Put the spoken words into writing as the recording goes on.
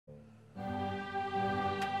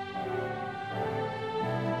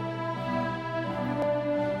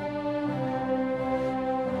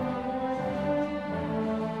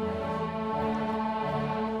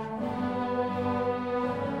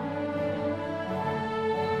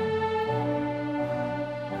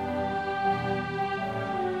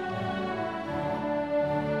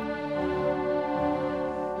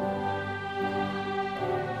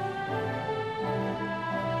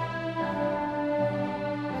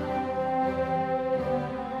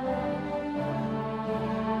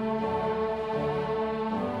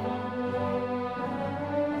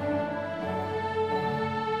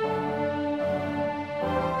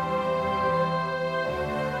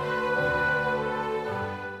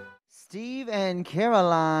Steve and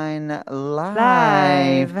Caroline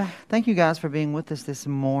live. Thank you guys for being with us this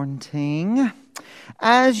morning.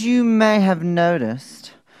 As you may have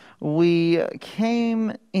noticed, we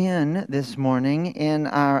came in this morning in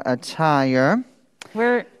our attire.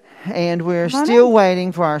 We're still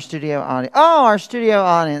waiting for our studio audience. Oh, our studio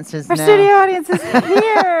audience is now. Our studio audience is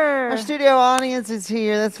here. Our studio audience is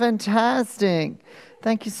here. That's fantastic.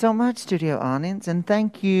 Thank you so much, studio audience, and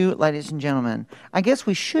thank you, ladies and gentlemen. I guess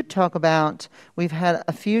we should talk about, we've had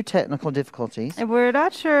a few technical difficulties. And we're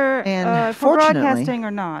not sure if we're broadcasting or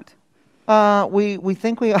not. We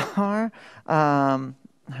think we are.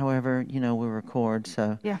 However, we record,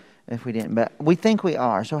 so yeah. If we didn't, but we think we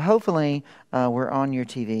are. So hopefully we're on your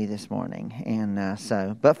TV this morning. And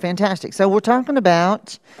but fantastic. So we're talking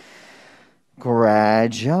about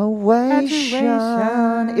graduation.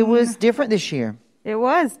 It was different this year. It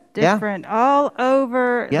was different all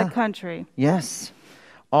over the country. Yes,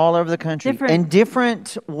 all over the country. And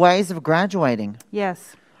different ways of graduating.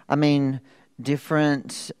 Yes. I mean,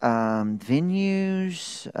 different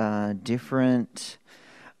venues, different...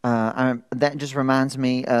 that just reminds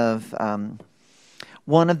me of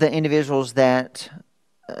one of the individuals that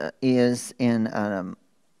is in,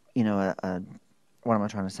 what am I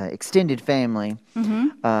trying to say? Extended family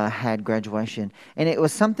had graduation. And it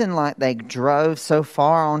was something like they drove so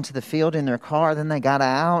far onto the field in their car, then they got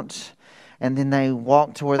out, and then they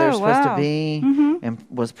walked to where they were supposed to be and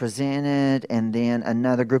was presented, and then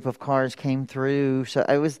another group of cars came through. So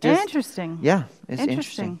it was just... Interesting. Yeah, it's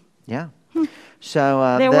interesting. Yeah.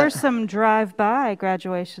 So there were some drive-by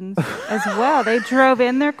graduations as well. They drove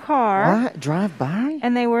in their car. What? Drive-by?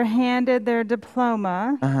 And they were handed their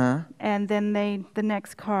diploma. And then the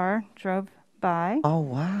next car drove by. Oh,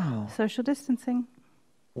 wow. Social distancing.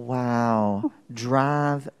 Wow.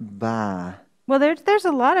 Drive-by. Well, there's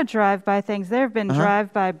a lot of drive-by things. There have been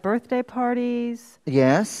drive-by birthday parties.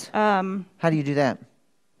 Yes. How do you do that?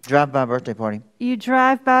 Drive-by birthday party. You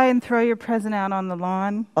drive by and throw your present out on the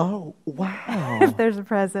lawn. Oh, wow. If there's a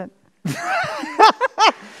present.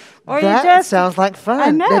 Or that sounds like fun. I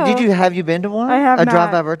know. Have you been to one? I have not. A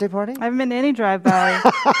drive-by birthday party? I haven't been to any drive-by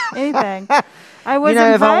anything. I was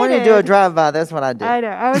invited. If I want to do a drive-by, that's what I do. I know.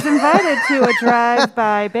 I was invited to a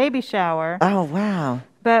drive-by baby shower. Oh, wow.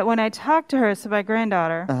 But when I talked to her, so my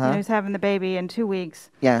granddaughter, who's having the baby in 2 weeks.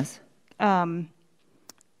 Yes.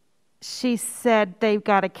 She said they've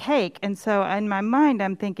got a cake. And so in my mind,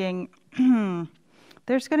 I'm thinking,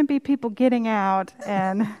 there's going to be people getting out.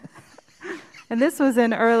 And this was in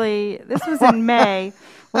May,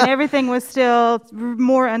 when everything was still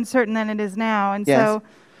more uncertain than it is now. And so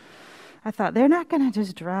I thought, they're not going to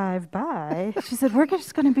just drive by. She said, we're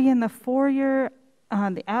just going to be in the foyer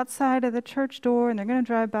on the outside of the church door, and they're going to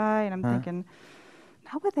drive by. And I'm thinking,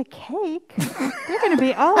 not with a cake. They're going to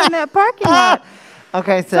be all in that parking lot.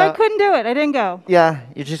 Okay, so I couldn't do it. I didn't go. Yeah,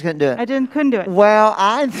 you just couldn't do it. I couldn't do it. Well,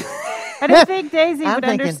 I didn't think Daisy would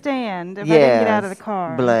understand if I didn't get out of the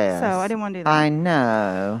car. Bless. So I didn't want to do that. I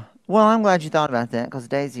know. Well, I'm glad you thought about that, because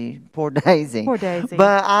Daisy, poor Daisy. Poor Daisy.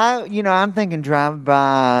 But I'm thinking drive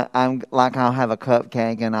by. I'll have a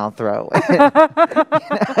cupcake and I'll throw it.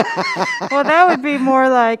 Well, that would be more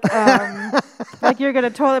like you're going to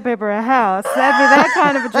toilet paper a house. That'd be that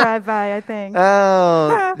kind of a drive by, I think.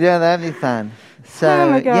 Oh, yeah, that'd be fun.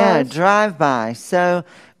 So, yeah, drive-by. So,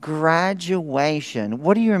 graduation.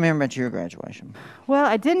 What do you remember at your graduation? Well,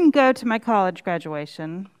 I didn't go to my college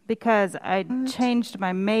graduation because I changed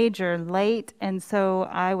my major late, and so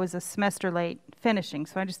I was a semester late finishing,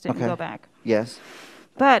 so I just didn't go back. Yes.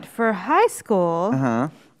 But for high school,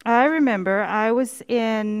 I remember I was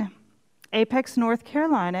in Apex, North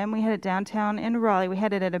Carolina, and we had it downtown in Raleigh. We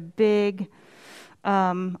had it at a big...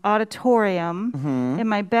 auditorium, and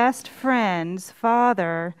my best friend's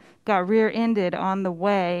father got rear-ended on the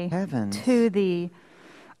way to the,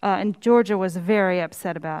 and Georgia was very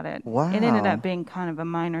upset about it. Wow. It ended up being kind of a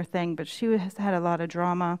minor thing, but she had a lot of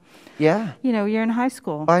drama. Yeah. You're in high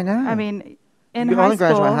school. I know. I mean, in you high only school,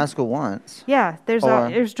 graduate high school once. Yeah, there's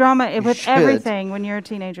drama with everything when you're a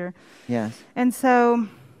teenager. Yes. And so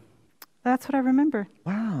that's what I remember.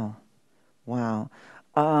 Wow.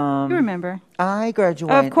 You remember? I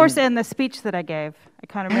graduated. Of course, in the speech that I gave. I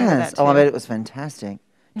kind of remember that too. Oh, I bet it was fantastic.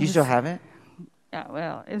 Do you still have it? Yeah,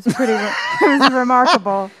 well, it was it was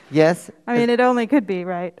remarkable. Yes. I mean, it only could be,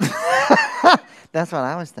 right? That's what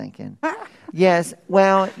I was thinking. Yes.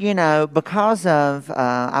 Well, because of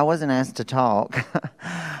I wasn't asked to talk,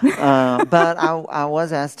 but I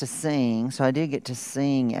was asked to sing. So I did get to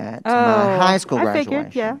sing at my high school I graduation.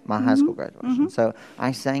 figured, yeah. My high school graduation. So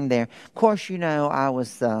I sang there. Of course, I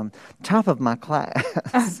was top of my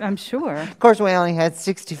class. I'm sure. Of course, we only had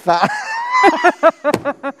 65.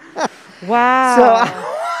 Wow.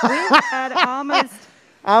 We had almost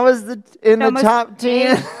I was in the top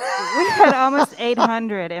 10. We had almost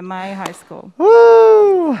 800 in my high school.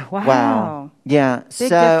 Woo! Wow. Yeah. Big So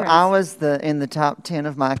difference. I was in the top 10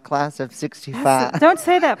 of my class of 65. Don't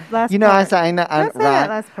say that last part. I say Don't say that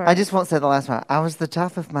last part. I just won't say the last part. I was the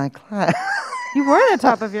top of my class. You were the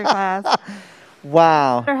top of your class.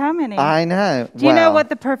 Wow. Or how many? I know. Do you know what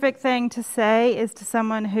the perfect thing to say is to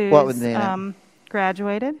someone who's What would be that?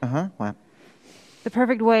 graduated? What? The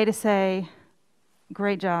perfect way to say,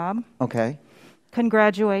 great job. Okay.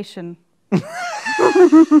 Congratulations.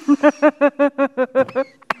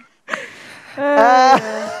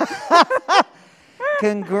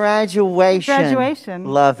 Congratulations.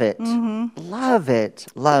 Love it. Love it.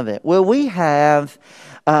 Love it. Well, we have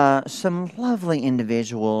some lovely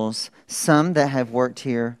individuals, some that have worked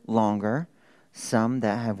here longer, some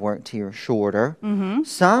that have worked here shorter,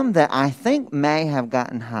 some that I think may have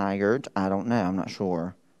gotten hired. I don't know. I'm not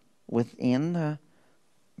sure. Within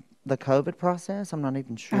the COVID process? I'm not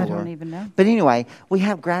even sure. I don't even know. But anyway, we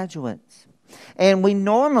have graduates. And we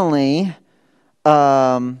normally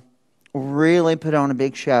really put on a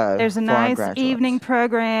big show. There's a for our nice graduates. Evening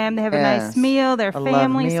program. They have a nice meal. Their A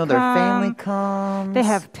families meal. come. Their family comes. They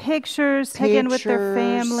have pictures taken with their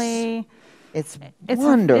family. It's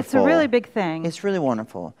wonderful. It's a really big thing. It's really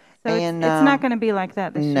wonderful. So and it's not going to be like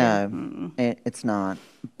that this year. No, it's not.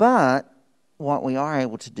 But what we are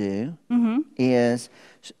able to do is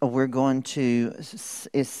we're going to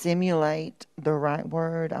simulate the right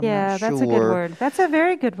word. I'm not sure. That's a good word. That's a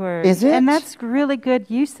very good word. Is it? And that's really good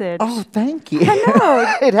usage. Oh, thank you. I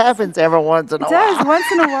know. It happens every once in a while. It does, once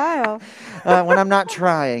in a while. When I'm not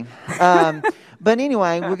trying. But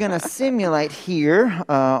anyway, we're going to simulate here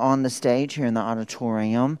on the stage, here in the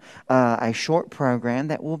auditorium, a short program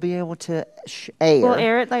that we'll be able to air. We'll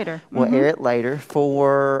air it later. We'll air it later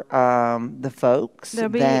for the folks There'll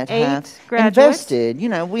be that 8 have graduates. invested.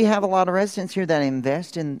 We have a lot of residents here that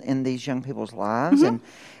invest in these young people's lives, and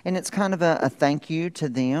it's kind of a thank you to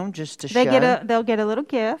them, just to show. They'll get a little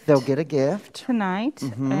gift. They'll get a gift Tonight,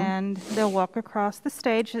 and they'll walk across the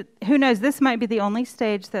stage. Who knows? This might be the only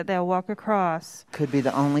stage that they'll walk across. Could be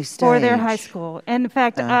the only stage For their high school. And in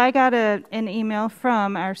fact, I got an email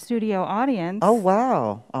from our studio audience. Oh,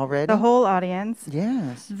 wow. Already? The whole audience.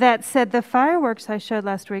 Yes. That said the fireworks I showed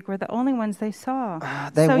last week were the only ones they saw.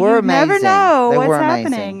 They so were you amazing. never know They what's were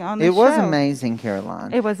happening on the show. It was amazing,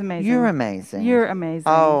 Caroline. It was amazing. You're amazing. You're amazing.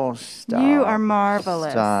 Oh, stop. You are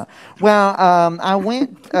marvelous. Stop. Well, I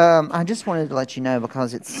went, I just wanted to let you know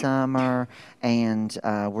because it's summer and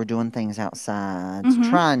we're doing things outside,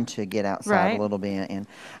 trying to get outside a little bit. And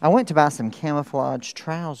I went to buy some camouflage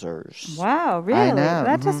trousers. Wow, really? I know.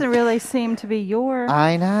 That doesn't really seem to be your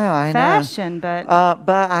I know. fashion, but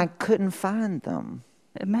I couldn't find them.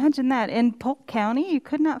 imagine that. In Polk County, you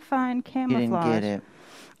could not find You camouflage. didn't get it.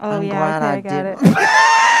 Oh, I'm yeah, glad okay, I I got didn't. it.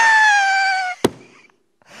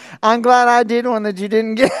 I'm glad I did one that you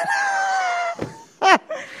didn't get.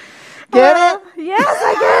 Well, yes,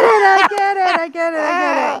 I get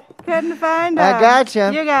it. Couldn't find them. I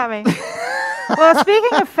gotcha. You got me. Well,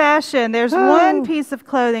 speaking of fashion, there's one piece of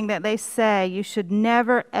clothing that they say you should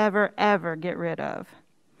never, ever, ever get rid of.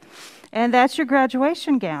 And that's your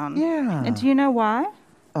graduation gown. Yeah. And do you know why?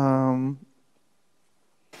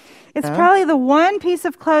 It's No? probably the one piece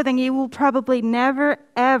of clothing you will probably never,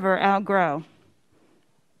 ever outgrow.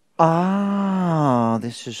 Oh,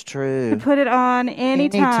 this is true. Put it on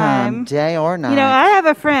anytime. Day or night. I have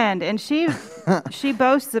a friend, and she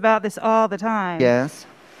boasts about this all the time. Yes.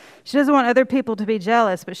 She doesn't want other people to be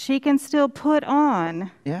jealous, but she can still put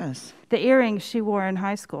on Yes. the earrings she wore in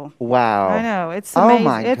high school. Wow. I know. It's Oh, amazing.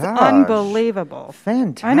 my It's gosh. unbelievable.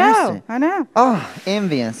 Fantastic. I know. Oh,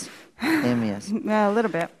 envious. Envious. A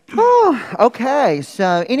little bit. Oh, okay.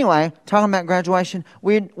 So anyway, talking about graduation,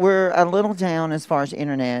 we're a little down as far as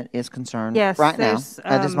internet is concerned. Yes, right now there's,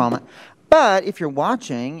 at this moment. But if you're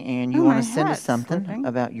watching and you Oh, want my to send us hat's something slipping.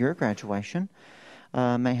 about your graduation,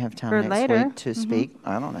 may have time For next later. week to speak.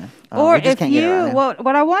 I don't know. Or we just if can't get it right now.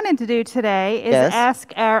 what I wanted to do today is Yes.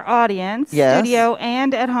 ask our audience, Yes. studio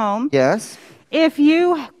and at home, Yes. if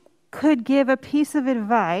you could give a piece of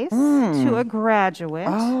advice to a graduate,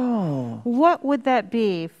 Oh, what would that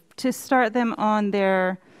be to start them on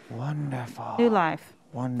their wonderful. new life?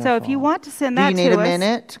 Wonderful. So if you want to send Do that you need to a us,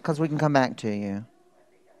 minute? Because we can come back to you.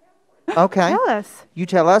 Okay. tell us. You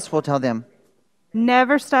tell us, we'll tell them.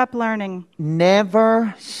 Never stop learning.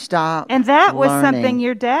 Never stop And that was learning. something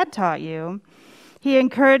your dad taught you. He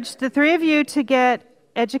encouraged the three of you to get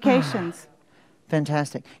educations.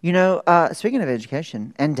 Fantastic. You know, speaking of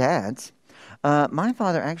education and dads, my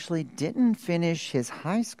father actually didn't finish his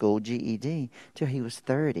high school GED till he was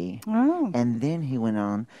 30. Oh. And then he went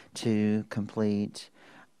on to complete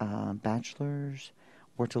bachelor's,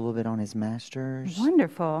 worked a little bit on his master's.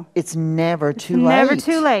 Wonderful. It's never too late. Never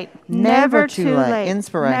too late. Never too late.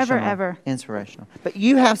 Inspirational. Never, ever. Inspirational. But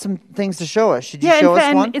you have some things to show us. Should you Yeah, show us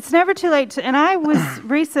and one? it's never too late. And I was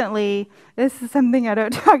recently, this is something I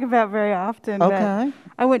don't talk about very often, Okay.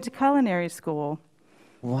 but I went to culinary school.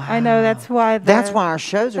 Wow. I know that's why That's why our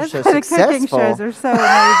shows are that's so why the cooking successful. shows are so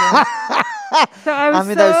amazing. So I was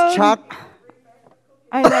those chalk.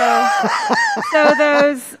 I know. So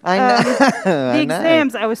those I know. the I know.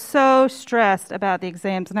 exams. I was so stressed about the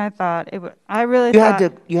exams, and I thought I really You thought.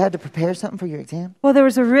 had to prepare something for your exam. Well, there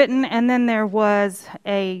was a written, and then there was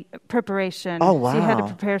a preparation. Oh, So you had to wow.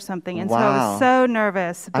 prepare something, and so I Wow. was so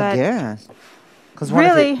nervous. I But guess. Because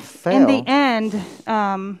really, if it failed? in the end,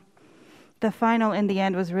 the final in the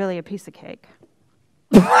end was really a piece of cake.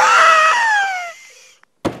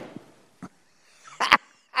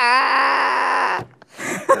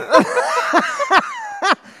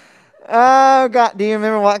 Oh God! Do you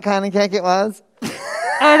remember what kind of cake it was?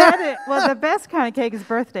 Well, the best kind of cake is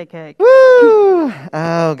birthday cake. Woo!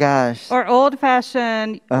 Oh gosh! Or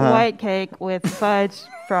old-fashioned white cake with fudge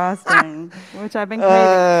frosting, which I've been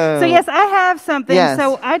craving. So yes, I have something. Yes.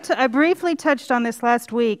 So I briefly touched on this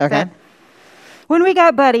last week. Okay. That when we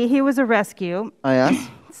got Buddy, he was a rescue. Oh yes.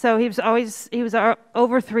 So he was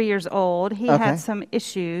over 3 years old. He Okay. had some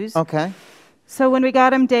issues. Okay. So when we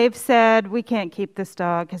got him, Dave said, we can't keep this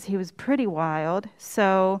dog because he was pretty wild.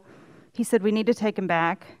 So he said, we need to take him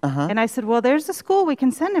back. And I said, well, there's a school we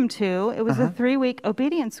can send him to. It was a 3-week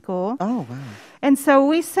obedience school. Oh wow. And so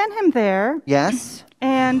we sent him there. Yes.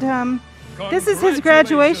 And this is his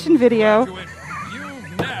graduation video. Graduate.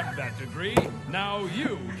 You've nabbed that degree. Now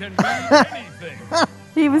you can be anything.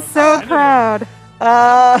 He was so proud.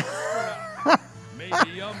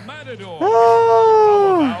 Maybe a matador.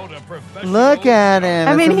 Oh. How about a professional Look at him.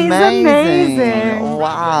 I mean, It's he's amazing. amazing.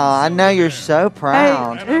 Wow. I know you're so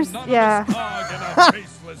proud. An There's- anonymous yeah. dog in a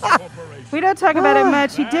faceless corporation. We don't talk about it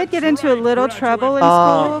much. He did get into a little trouble in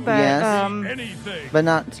school, but yes. Anything. But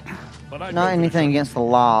But I not know anything against the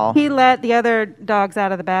law. he let the other dogs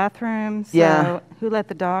out of the bathroom. So Yeah. who let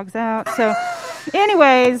the dogs out? So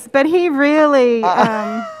anyways, but he really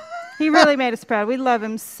made us proud. We love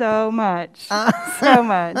him so much. So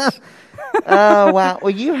much. Oh wow. Well,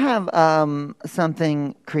 you have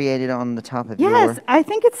something created on the top of Yes, your. I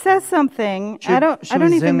think it says something. I Should don't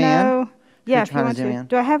we even zoom in? know. Yeah, we if you try to want zoom to. in?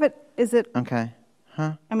 Do I have it? Is it? Okay.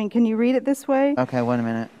 Huh? I mean, can you read it this way? Okay. Wait a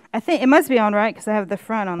minute. I think it must be on right because I have the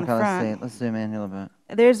front on Okay. the Let's front. see. Let's zoom in a little bit.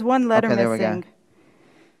 There's one letter Okay, there we go.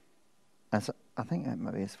 missing. I think that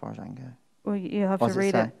might be as far as I can go. Well, you'll have What's to it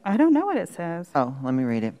read say? it. I don't know what it says. Oh, let me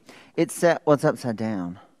read it. It's set. What's upside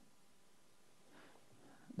down?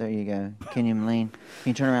 There you go. Can you lean? Can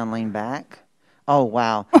you turn around, and lean back? Oh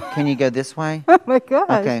wow. Can you go this way? Oh my gosh.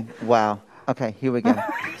 Okay. Wow. Okay. Here we go.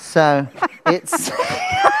 So it's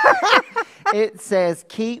it says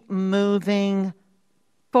keep moving.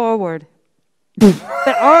 Forward.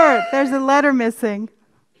 There's a letter missing.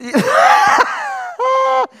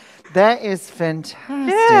 That is fantastic.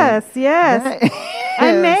 Yes, yes. That I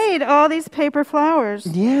is- made all these paper flowers.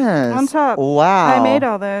 Yes. On top. Wow. I made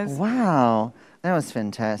all those. Wow. That was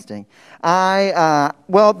fantastic.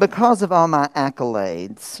 Well, because of all my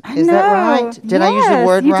accolades. Is that know. right? Did I use the Yes,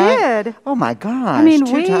 word you right? did. Oh my gosh. mean,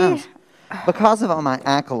 two we- times. Because of all my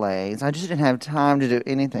accolades, I just didn't have time to do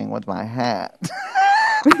anything with my hat.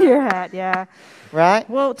 Your hat, yeah. Right?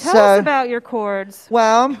 Well, tell So- us about your chords.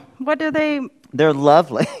 Well, What do they? they're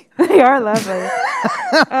lovely. They are lovely.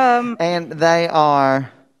 And they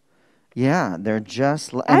are, yeah, they're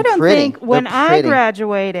just I and don't pretty. think when They're I pretty.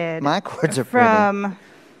 graduated My chords are pretty. from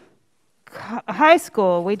high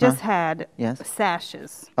school, we just had Yes.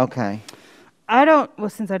 sashes. Okay.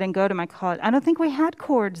 Since I didn't go to my college, I don't think we had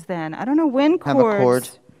chords then. I don't know when Have a chords. chord.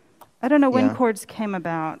 I don't know when Yeah. chords came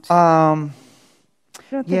about. Yeah, I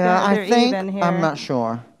don't think they're I think, even here. I'm not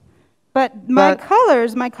sure. But my but-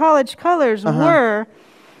 colors, my college colors were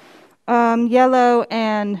yellow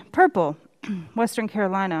and purple, Western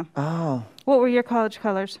Carolina. Oh. What were your college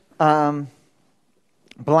colors? Black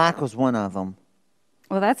was one of them.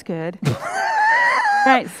 Well, that's good.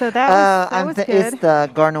 Right, so that was good. It's the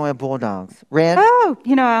Gardner-Webb Bulldogs. Red? Oh,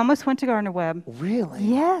 I almost went to Gardner-Webb. Really?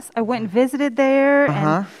 Yes, I went and visited there.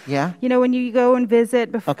 Uh-huh, And, yeah. when you go and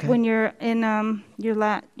visit, Okay. when you're in your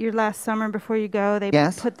last summer before you go, they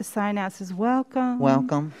Yes. put the sign out that says, welcome.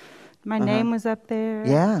 Welcome. My name was up there.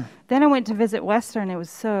 Yeah. Then I went to visit Western. It was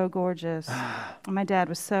so gorgeous. And my dad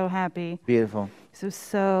was so happy. Beautiful. It was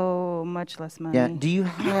so much less money. Yeah. Do you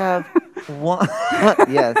have one?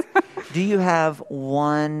 Yes. Do you have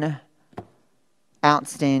one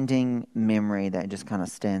outstanding memory that just kind of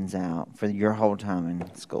stands out for your whole time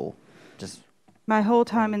in school? Just My whole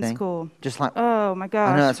time in anything? school. Just like Oh, my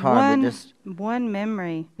gosh. I know it's hard, but just one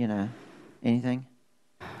memory. anything.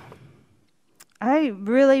 I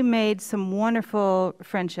really made some wonderful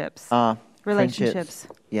friendships, relationships. Friendships.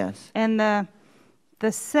 Yes. And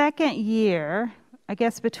the second year, I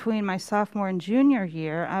guess between my sophomore and junior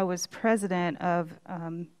year, I was president of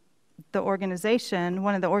the organization,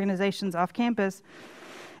 one of the organizations off campus.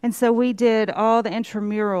 And so we did all the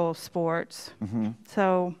intramural sports. Mm-hmm.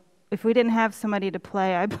 So if we didn't have somebody to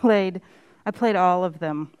play, I played all of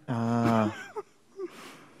them.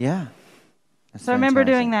 Yeah. That's So I remember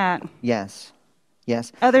fantastic. doing that. Yes.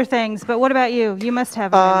 Yes. Other things, but what about you? You must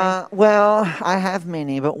have a memory. Well, I have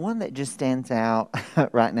many, but one that just stands out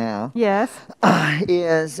right now Yes.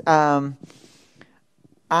 is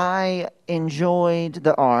I enjoyed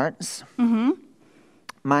the arts. Mm-hmm.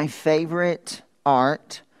 My favorite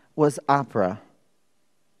art was opera.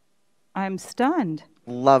 I'm stunned.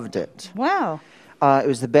 Loved it. Wow. It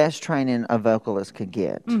was the best training a vocalist could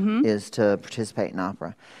get is to participate in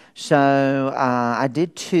opera. So I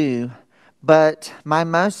did 2, but my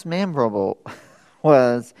most memorable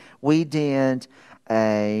was we did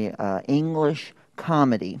a English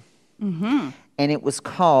comedy, and it was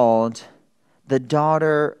called "The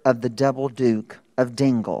Daughter of the Double Duke of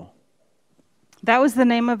Dingle." That was the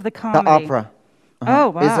name of the comedy. The opera. Oh,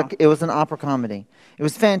 wow. It was an opera comedy. It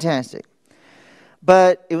was fantastic.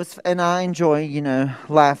 But it was, and I enjoy,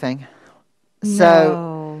 laughing. So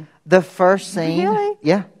No. the first scene. Really?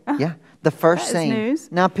 Yeah, yeah. The first that is scene.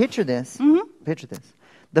 news. Now picture this. Picture this.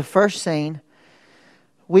 The first scene,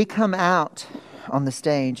 we come out on the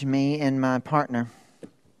stage, me and my partner.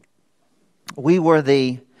 We were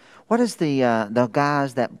what is the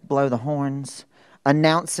guys that blow the horns?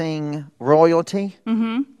 Announcing royalty?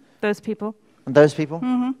 Those people. Those people?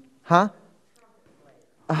 Huh?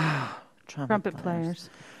 Trumpet players.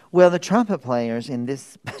 Well, the trumpet players in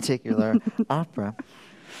this particular opera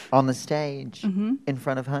on the stage in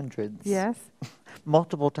front of hundreds, Yes.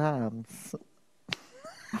 multiple times,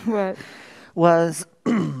 What? was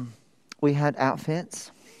we had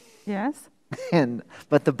outfits, Yes.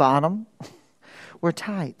 but the bottom were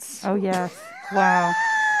tights. Oh, yes. Wow.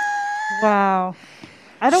 Wow.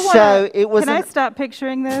 I don't want So it was Can I an- stop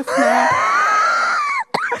picturing this now?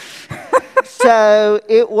 So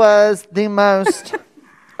it was the most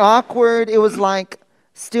awkward. It was like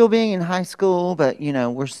still being in high school, but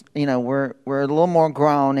we're a little more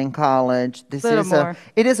grown in college.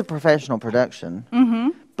 It is a professional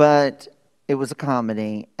production, but it was a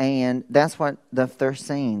comedy, and that's what the first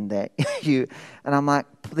scene that and I'm like,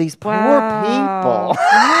 these poor people. Wow.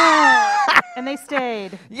 And they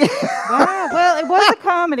stayed. Yeah. Wow. Well, it was a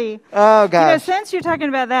comedy. Oh gosh. Since you're talking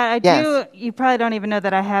about that, you probably don't even know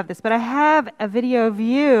that I have this, but I have a video of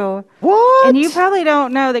you. What? And you probably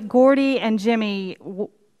don't know that Gordy and Jimmy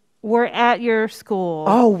were at your school.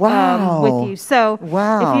 Oh, wow. With you. So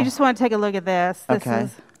Wow. if you just want to take a look at this. Okay.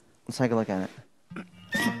 Let's take a look at it.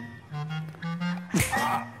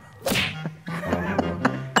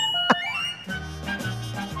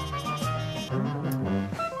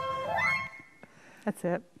 That's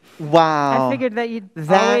it. Wow. I figured that you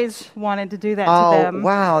That- always wanted to do that Oh, to them.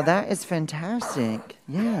 wow. That is fantastic.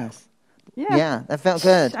 Yes. Yeah. Yeah, that felt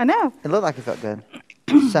good. I know. It looked like it felt good.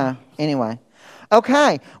 So, anyway.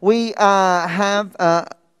 Okay, we have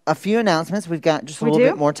a few announcements. We've got just a We little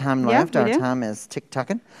do? bit more time Yeah, left. we Our do. time is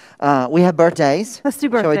tick-tocking. We have birthdays. Let's do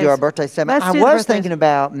Shall we do birthdays. our birthday segment? Let's I do the was birthdays. thinking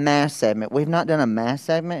about mass segment. We've not done a mass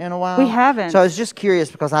segment in a while. We haven't. So I was just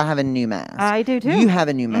curious because I have a new mask. I do too. You have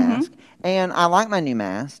a new mask. And I like my new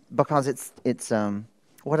mask because it's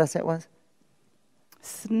what did I say it was?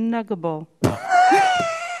 Snuggable.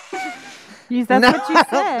 That's what you I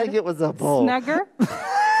said. don't think it was a bull. Snugger?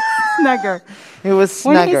 Snugger. It was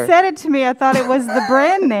When he Snugger. said it to me, I thought it was the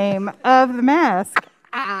brand name of the mask.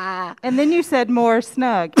 And then you said more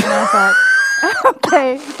snug. And I thought,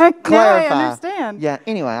 okay, now I Clarify. understand. Yeah,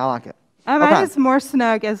 anyway, I like it. Mine is more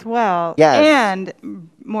snug as well. Yes. And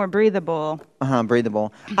more breathable.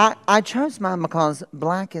 Breathable. I chose mine because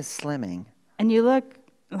black is slimming. And you look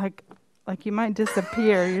like like you might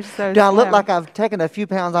disappear. You're so Do I look slim. like I've taken a few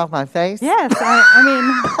pounds off my face? Yes, I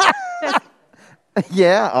mean, just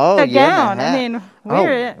Yeah. Oh, a yeah. gown. I mean, we've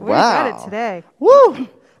got it wow. today. Woo!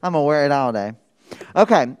 I'm gonna wear it all day.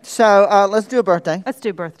 Okay, so let's do a birthday. Let's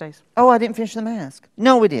do birthdays. Oh, I didn't finish the mask.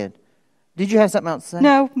 No, we did. Did you have something else to say?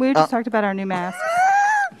 No, we just talked about our new masks.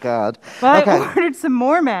 God. Well, Okay. I ordered some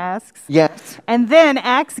more masks, Yes. and then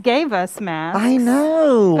Axe gave us masks. I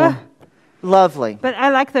know. Ugh. Lovely. But I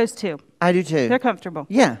like those too. I do too. They're comfortable.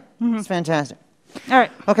 Yeah. It's fantastic. All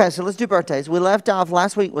right. Okay, so let's do birthdays. We left off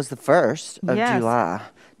last week was the 1st of Yes. July.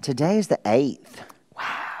 Today is the 8th. Wow.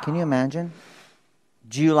 Can you imagine?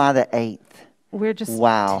 July the 8th. We're just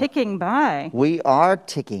Wow. ticking by. We are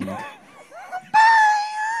ticking.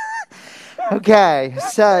 Okay,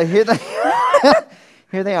 so here they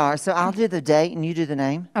here they are. So I'll do the date and you do the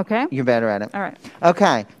name. Okay. You're better at it. All right.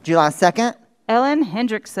 Okay, July 2nd. Ellen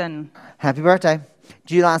Hendrickson. Happy birthday.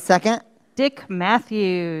 July 2nd. Dick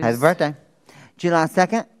Matthews. Happy birthday. July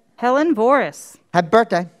 2nd. Helen Voris. Happy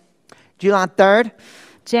birthday. July 3rd.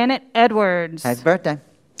 Janet Edwards. Happy birthday.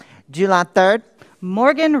 July 3rd.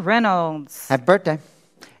 Morgan Reynolds. Happy birthday.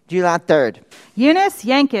 July 3rd. Eunice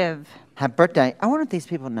Yankiv. Happy birthday. I wonder if these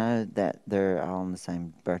people know that they're all on the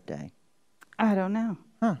same birthday. I don't know.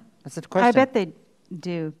 Huh. That's a question. I bet they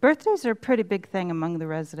do. Birthdays are a pretty big thing among the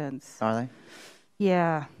residents. Are they?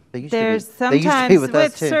 Yeah. They used to be- There's they used to be sometimes with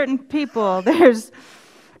us, too. certain people, there's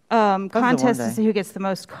one contests to day. see who gets the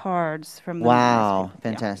most cards from the Wow. Yeah.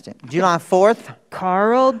 Fantastic. July 4th.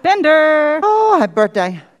 Carl Bender. Oh, happy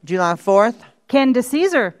birthday. July 4th. Ken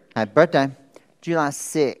DeCaesar. Happy birthday. July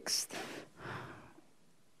 6th.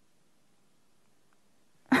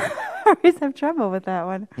 I always have trouble with that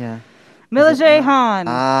one. Yeah. Mila J. Hahn.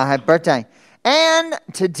 Happy birthday. And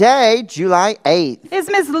today, July 8th. Is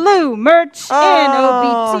Miss Lou Murch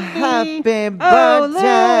Oh, in OBT? happy Oh, Lou, if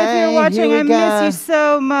birthday. you're watching, Here I we miss go. you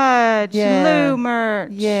so much. Yeah. Lou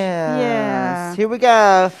Murch. Yes. Yeah. Here we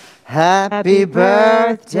go. Happy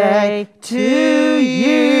birthday to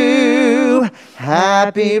you.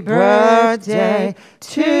 Happy birthday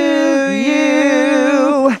to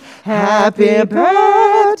you. Happy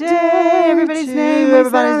birthday. Everybody's to name is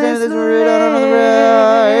everybody's on name this is written on the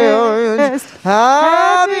list. list.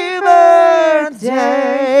 Happy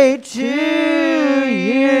birthday to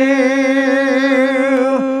you.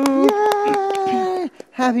 Yay.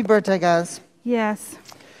 Happy birthday, guys. Yes.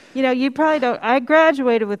 You know, you probably don't. I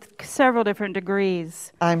graduated with several different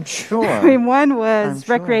degrees. I'm sure. I mean, one was I'm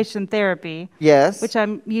sure. recreation therapy, Yes. which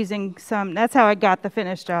I'm using some. That's how I got the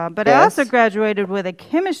finished job. But I Yes. also graduated with a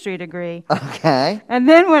chemistry degree. Okay. And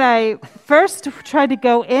then when I first tried to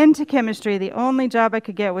go into chemistry, the only job I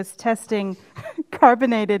could get was testing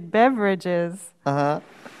carbonated beverages. Uh-huh.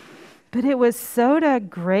 But it was soda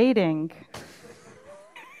grading.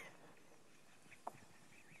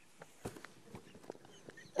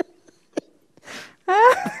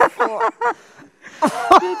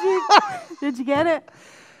 Did you get it?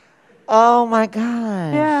 Oh my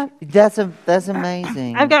gosh. Yeah. That's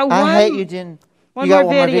amazing. I've got I hate one- you didn't. one you got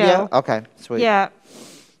more one video. more video? Okay, sweet. Yeah.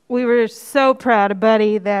 We were so proud of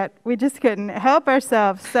Buddy that we just couldn't help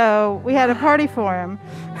ourselves. So we had a party for him.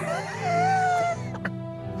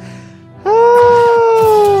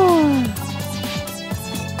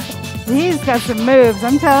 He's got some moves,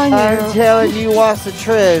 I'm telling you. I'm telling you what's the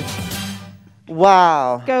truth.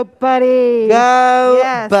 Wow. Go, Buddy. Go,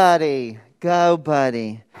 Yes. buddy. Go,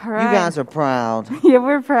 buddy. All You right. guys are proud. Yeah,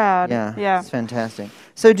 we're proud. Yeah. Yeah. It's fantastic.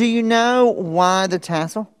 So do you know why the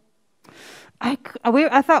tassel? I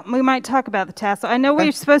thought we might talk about the tassel. I know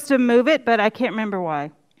we're supposed to move it, but I can't remember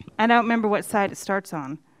why. I don't remember what side it starts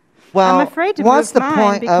on. Well, I'm afraid to what's move the mine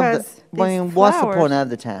point of because the, I these mean, what's the flowers- point of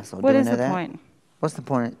the tassel? What do we is know the that? point? What's the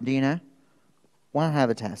point? Do you know? Why have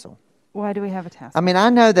a tassel? Why do we have a tassel? I mean, I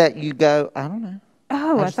know that you go. I don't know.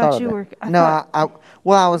 Oh, I just thought of you it. were. No, I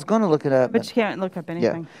was going to look it up, But you can't look up yeah.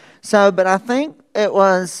 anything. So, but I think it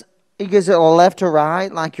was because it left to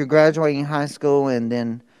right, like you're graduating high school and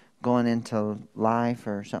then going into life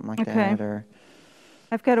or something like Okay. that, or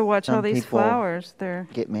I've got to watch all Some these people- flowers.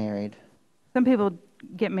 get married, Some people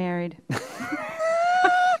get married.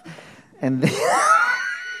 and then,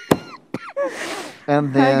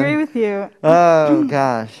 and I agree then with you. oh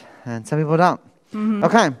gosh, and some people don't. Mm-hmm.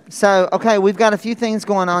 Okay, we've got a few things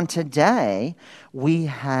going on today. We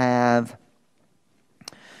have.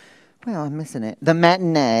 Well, I'm missing it. The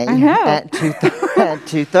matinee I know. at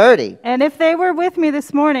 2:30. And if they were with me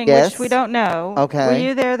this morning, Yes. which we don't know, Okay. were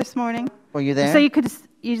you there this morning? Were you there? So you could.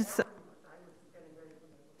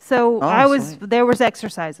 So Oh, I was. sweet. There was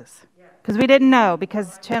exercises because we didn't know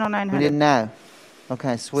because Channel We 900. didn't know.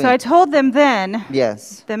 Okay, sweet. So I told them then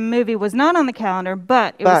Yes. the movie was not on the calendar,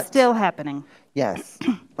 but it was But- still happening. Yes.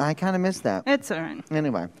 I kind of missed that. It's all right.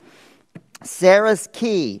 Anyway, Sarah's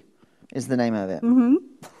Key is the name of it.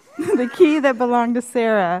 The key that belonged to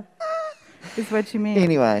Sarah is what you mean.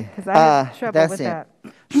 Anyway, Because I had trouble that's with it. that.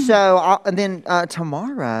 So, and then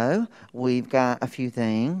tomorrow we've got a few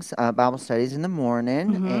things. Bible studies in the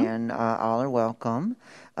morning, Mm-hmm. and all are welcome.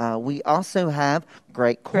 We also have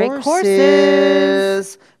great Great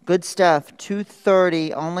courses. Good stuff.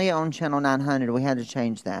 2:30 only on Channel 900. We had to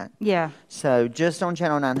change that. Yeah. So just on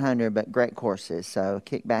Channel 900, but great courses. So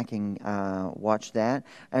kick back and watch that.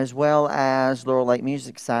 As well as Laurel Lake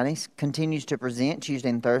Music Society continues to present Tuesday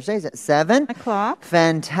and Thursdays at 7 o'clock.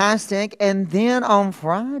 Fantastic. And then on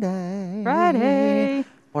Friday. Friday.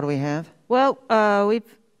 What do we have? Well,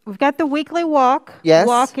 we've got the weekly walk. Yes.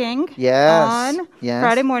 Walking. Yes. On Yes.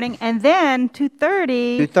 Friday morning, and then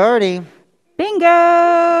 2:30. 2:30. Bingo.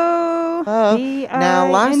 Now,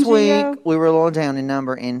 last BINGO. week we were a little down in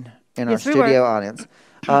number in our Yes, we were. studio audience.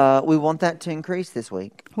 We want that to increase this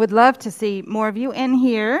week. Would love to see more of you in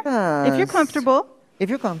here if you're Yes. comfortable. If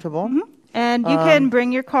you're comfortable. And you can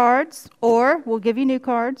bring your cards, or we'll give you new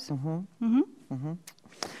cards.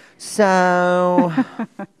 So,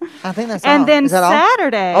 I think that's all. And then Is that all?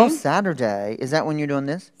 Saturday, Oh, Saturday. Is that when you're doing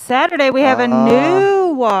this? Saturday we have a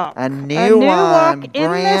new walk. A new one, walk in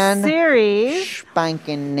brand the series.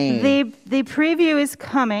 Spanking new. The preview is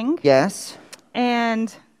coming, Yes.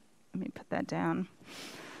 and let me put that down.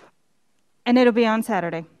 And it'll be on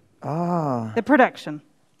Saturday. Oh, The production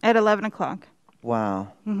at 11 o'clock. wow.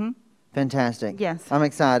 Fantastic. Yes. I'm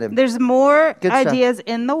excited. There's more Good stuff. ideas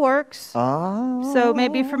in the works. Oh. So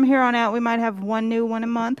maybe from here on out, we might have one new one a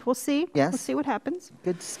month. We'll see. Yes. We'll see what happens.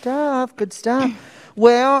 Good stuff. Good stuff.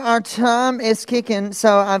 Well, our time is kicking,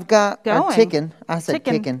 so I've got Going. ticking. I said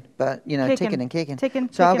Ticking. kicking, but Kicking. ticking and kicking. Ticking,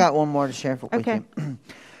 So I've ticking. got one more to share with Okay. you.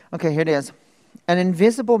 Okay, here it is. An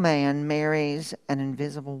invisible man marries an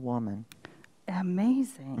invisible woman.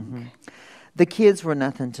 Amazing. The kids were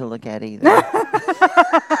nothing to look at either.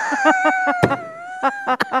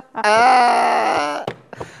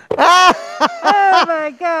 Oh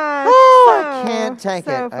my gosh. I can't take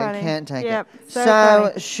so it. funny. I can't take Yep, it. so So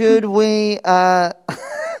funny. should we?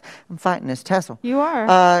 I'm fighting this tussle. You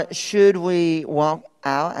are. Should we walk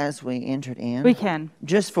out as we entered in? We can.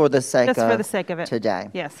 Just for the sake Just of for the sake of it. today.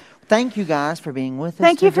 Yes. Thank you guys for being with us.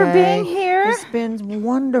 Thank you for today. being here. It's been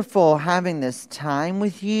wonderful having this time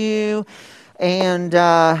with you. And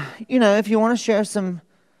if you want to share some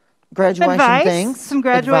graduation Advice, things, some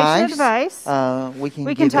graduation advice. we can.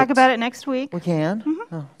 We can give talk about it next week. We can.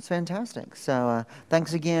 Oh, it's fantastic. So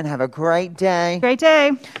thanks again. Have a great day. Great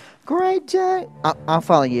day. Great day. I'll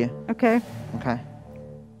follow you. Okay. Okay.